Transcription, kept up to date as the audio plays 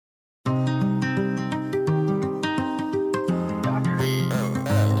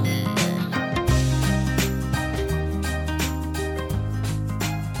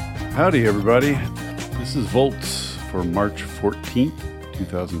Howdy, everybody. This is Volts for March 14th,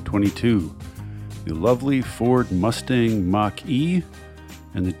 2022. The lovely Ford Mustang Mach-E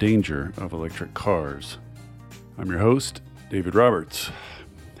and the danger of electric cars. I'm your host, David Roberts.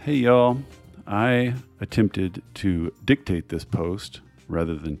 Hey, y'all. I attempted to dictate this post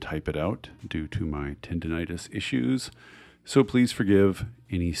rather than type it out due to my tendinitis issues, so please forgive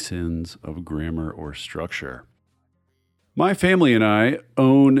any sins of grammar or structure. My family and I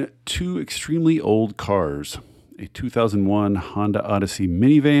own two extremely old cars, a 2001 Honda Odyssey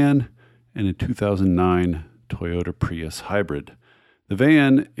minivan and a 2009 Toyota Prius hybrid. The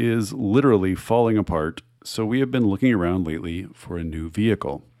van is literally falling apart, so we have been looking around lately for a new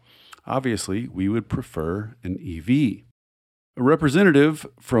vehicle. Obviously, we would prefer an EV. A representative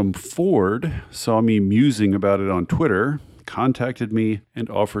from Ford saw me musing about it on Twitter, contacted me, and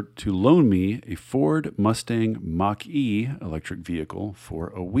offered to loan me a Ford Mustang Mach-E electric vehicle for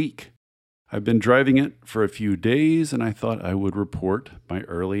a week. I've been driving it for a few days, and I thought I would report my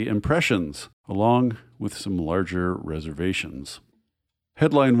early impressions, along with some larger reservations.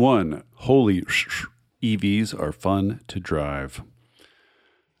 Headline 1, holy EVs are fun to drive.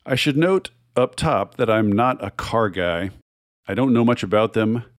 I should note up top that I'm not a car guy. I don't know much about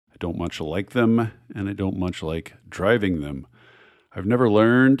them, I don't much like them, and I don't much like driving them. I've never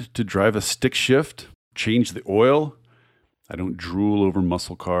learned to drive a stick shift, change the oil. I don't drool over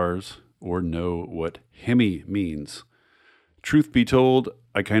muscle cars or know what Hemi means. Truth be told,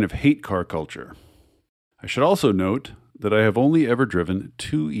 I kind of hate car culture. I should also note that I have only ever driven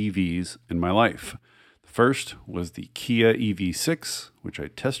two EVs in my life. The first was the Kia EV6, which I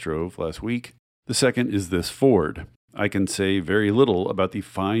test drove last week. The second is this Ford. I can say very little about the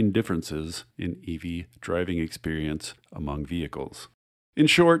fine differences in EV driving experience among vehicles. In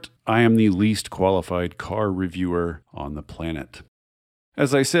short, I am the least qualified car reviewer on the planet.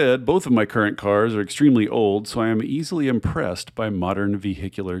 As I said, both of my current cars are extremely old, so I am easily impressed by modern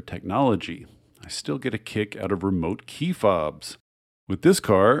vehicular technology. I still get a kick out of remote key fobs. With this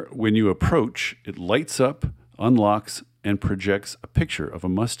car, when you approach, it lights up, unlocks, and projects a picture of a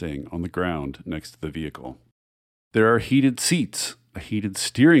Mustang on the ground next to the vehicle. There are heated seats, a heated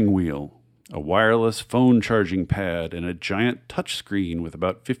steering wheel, a wireless phone charging pad, and a giant touchscreen with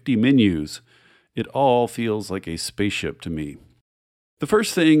about 50 menus. It all feels like a spaceship to me. The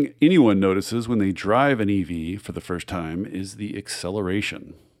first thing anyone notices when they drive an EV for the first time is the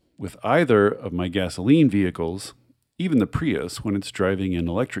acceleration. With either of my gasoline vehicles, even the Prius, when it's driving in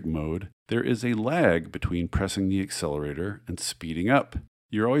electric mode, there is a lag between pressing the accelerator and speeding up.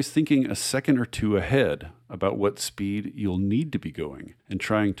 You're always thinking a second or two ahead about what speed you'll need to be going and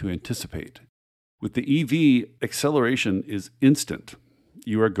trying to anticipate. With the EV, acceleration is instant.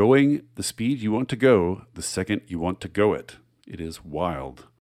 You are going the speed you want to go the second you want to go it. It is wild.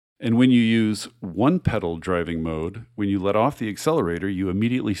 And when you use one-pedal driving mode, when you let off the accelerator, you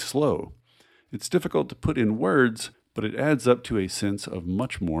immediately slow. It's difficult to put in words, but it adds up to a sense of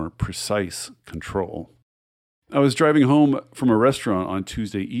much more precise control. I was driving home from a restaurant on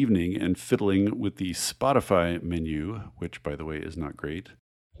Tuesday evening and fiddling with the Spotify menu, which, by the way, is not great,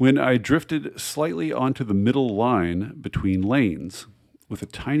 when I drifted slightly onto the middle line between lanes. With a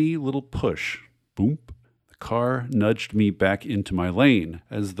tiny little push, boom, the car nudged me back into my lane,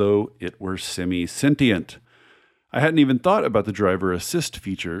 as though it were semi-sentient. I hadn't even thought about the driver assist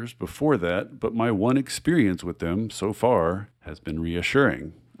features before that, but my one experience with them so far has been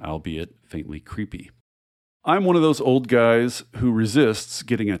reassuring, albeit faintly creepy. I'm one of those old guys who resists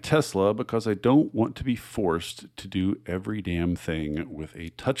getting a Tesla because I don't want to be forced to do every damn thing with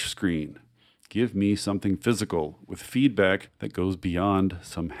a touchscreen. Give me something physical with feedback that goes beyond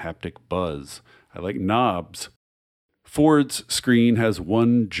some haptic buzz. I like knobs. Ford's screen has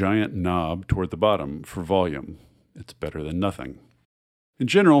one giant knob toward the bottom for volume. It's better than nothing. In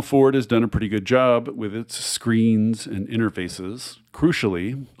general, Ford has done a pretty good job with its screens and interfaces.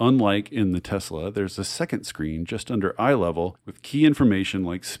 Crucially, unlike in the Tesla, there's a second screen just under eye level with key information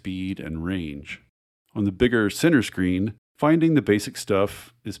like speed and range. On the bigger center screen, finding the basic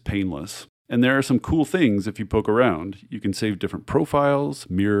stuff is painless. And there are some cool things if you poke around. You can save different profiles,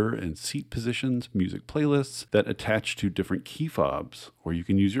 mirror and seat positions, music playlists that attach to different key fobs, or you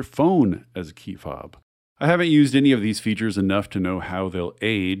can use your phone as a key fob. I haven't used any of these features enough to know how they'll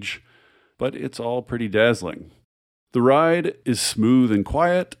age, but it's all pretty dazzling. The ride is smooth and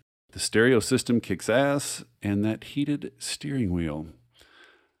quiet, the stereo system kicks ass, and that heated steering wheel.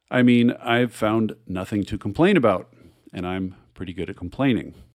 I mean, I've found nothing to complain about, and I'm pretty good at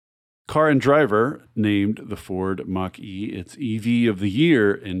complaining. Car and Driver named the Ford Mach-E its EV of the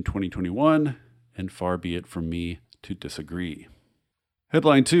year in 2021, and far be it from me to disagree.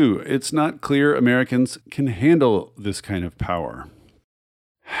 Headline 2, it's not clear Americans can handle this kind of power.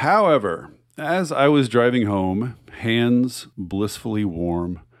 However, as I was driving home, hands blissfully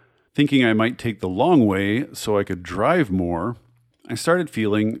warm, thinking I might take the long way so I could drive more, I started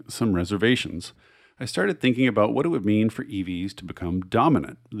feeling some reservations. I started thinking about what it would mean for EVs to become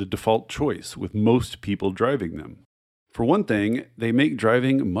dominant, the default choice, with most people driving them. For one thing, they make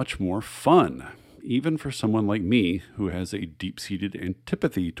driving much more fun, even for someone like me who has a deep-seated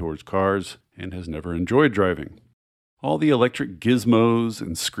antipathy towards cars and has never enjoyed driving. All the electric gizmos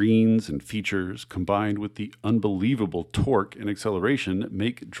and screens and features combined with the unbelievable torque and acceleration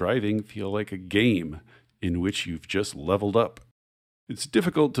make driving feel like a game in which you've just leveled up. It's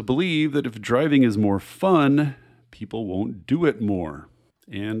difficult to believe that if driving is more fun, people won't do it more.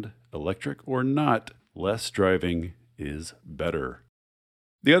 And electric or not, less driving is better.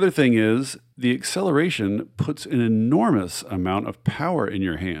 The other thing is, the acceleration puts an enormous amount of power in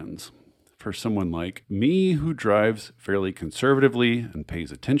your hands. For someone like me who drives fairly conservatively and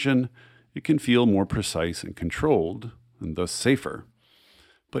pays attention, it can feel more precise and controlled, and thus safer.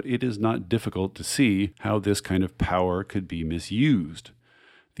 But it is not difficult to see how this kind of power could be misused.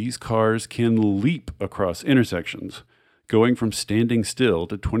 These cars can leap across intersections, going from standing still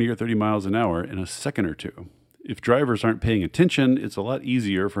to 20 or 30 miles an hour in a second or two. If drivers aren't paying attention, it's a lot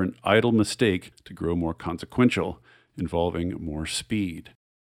easier for an idle mistake to grow more consequential, involving more speed.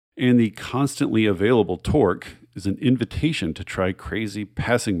 And the constantly available torque is an invitation to try crazy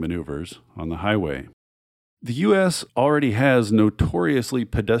passing maneuvers on the highway. The U.S. already has notoriously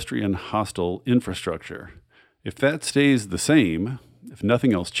pedestrian-hostile infrastructure. If that stays the same, if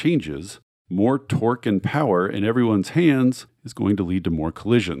nothing else changes, more torque and power in everyone's hands is going to lead to more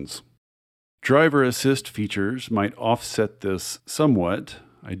collisions. Driver assist features might offset this somewhat.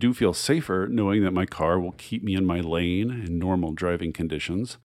 I do feel safer knowing that my car will keep me in my lane in normal driving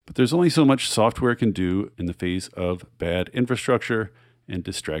conditions, but there's only so much software can do in the face of bad infrastructure and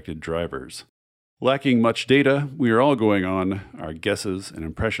distracted drivers. Lacking much data, we are all going on our guesses and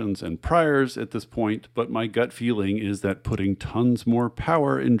impressions and priors at this point, but my gut feeling is that putting tons more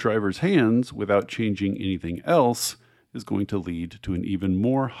power in drivers' hands without changing anything else is going to lead to an even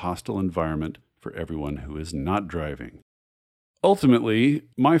more hostile environment for everyone who is not driving. Ultimately,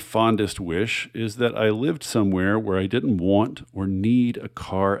 my fondest wish is that I lived somewhere where I didn't want or need a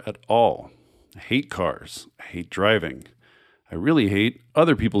car at all. I hate cars. I hate driving. I really hate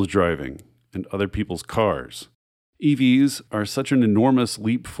other people's driving and other people's cars. EVs are such an enormous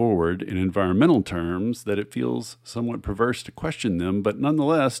leap forward in environmental terms that it feels somewhat perverse to question them, but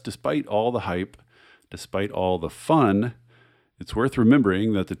nonetheless, despite all the hype, despite all the fun, it's worth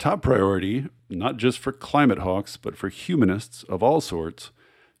remembering that the top priority, not just for climate hawks, but for humanists of all sorts,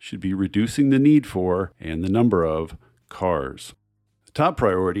 should be reducing the need for and the number of cars. The top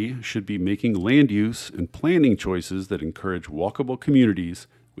priority should be making land use and planning choices that encourage walkable communities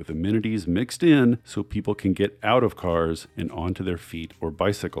with amenities mixed in so people can get out of cars and onto their feet or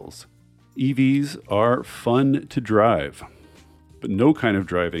bicycles. EVs are fun to drive. But no kind of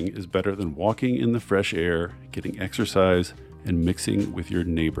driving is better than walking in the fresh air, getting exercise, and mixing with your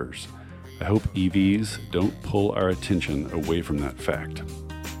neighbors. I hope EVs don't pull our attention away from that fact.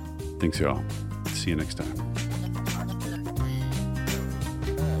 Thanks, y'all. See you next time.